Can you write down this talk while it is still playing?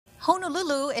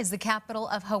Honolulu is the capital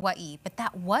of Hawaii, but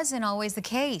that wasn't always the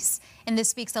case. In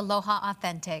This Week's Aloha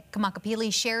Authentic,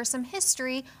 Kamakapili shares some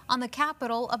history on the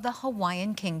capital of the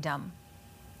Hawaiian Kingdom.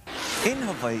 In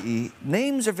Hawaii,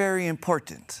 names are very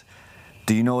important.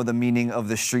 Do you know the meaning of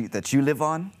the street that you live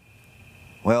on?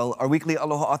 Well, our weekly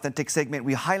Aloha Authentic segment,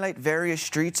 we highlight various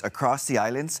streets across the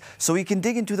islands so we can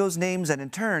dig into those names and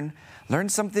in turn, learn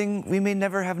something we may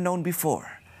never have known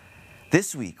before.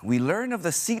 This week, we learn of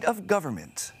the seat of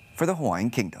government for the Hawaiian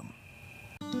Kingdom.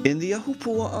 In the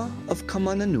Ahupua'a of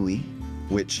Kamananui,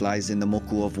 which lies in the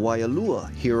moku of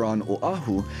Waialua here on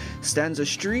Oahu, stands a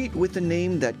street with a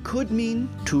name that could mean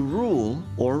to rule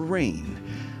or reign.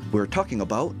 We're talking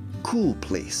about Ku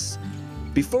Place.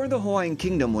 Before the Hawaiian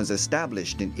Kingdom was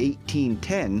established in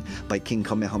 1810 by King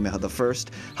Kamehameha I,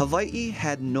 Hawaii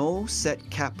had no set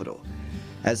capital.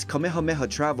 As Kamehameha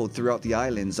traveled throughout the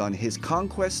islands on his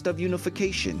conquest of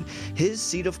unification, his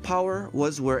seat of power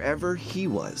was wherever he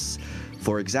was.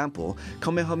 For example,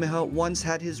 Kamehameha once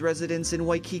had his residence in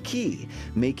Waikiki,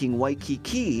 making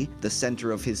Waikiki the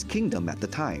center of his kingdom at the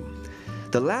time.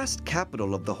 The last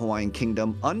capital of the Hawaiian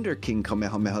Kingdom under King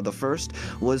Kamehameha I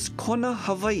was Kona,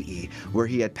 Hawaii, where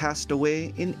he had passed away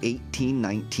in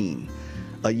 1819.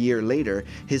 A year later,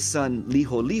 his son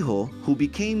Liholiho, who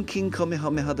became King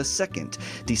Kamehameha II,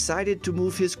 decided to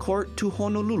move his court to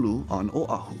Honolulu on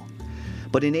Oahu.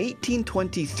 But in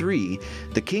 1823,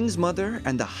 the king's mother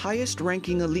and the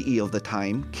highest-ranking ali'i of the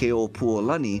time,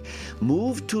 Keopuolani,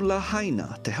 moved to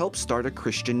Lahaina to help start a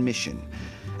Christian mission.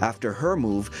 After her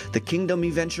move, the kingdom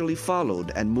eventually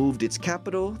followed and moved its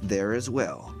capital there as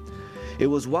well. It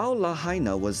was while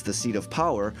Lahaina was the seat of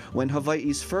power when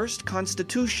Hawaii's first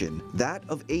constitution, that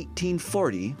of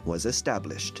 1840, was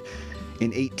established. In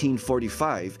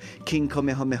 1845, King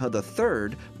Kamehameha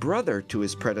III, brother to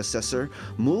his predecessor,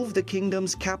 moved the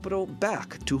kingdom's capital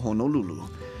back to Honolulu.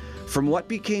 From what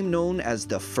became known as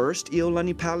the first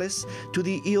Iolani Palace to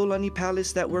the Iolani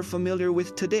Palace that we're familiar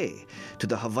with today, to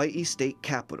the Hawaii state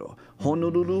capital,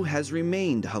 Honolulu has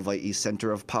remained Hawaii's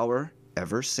center of power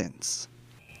ever since.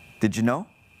 Did you know?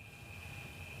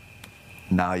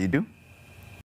 Now you do.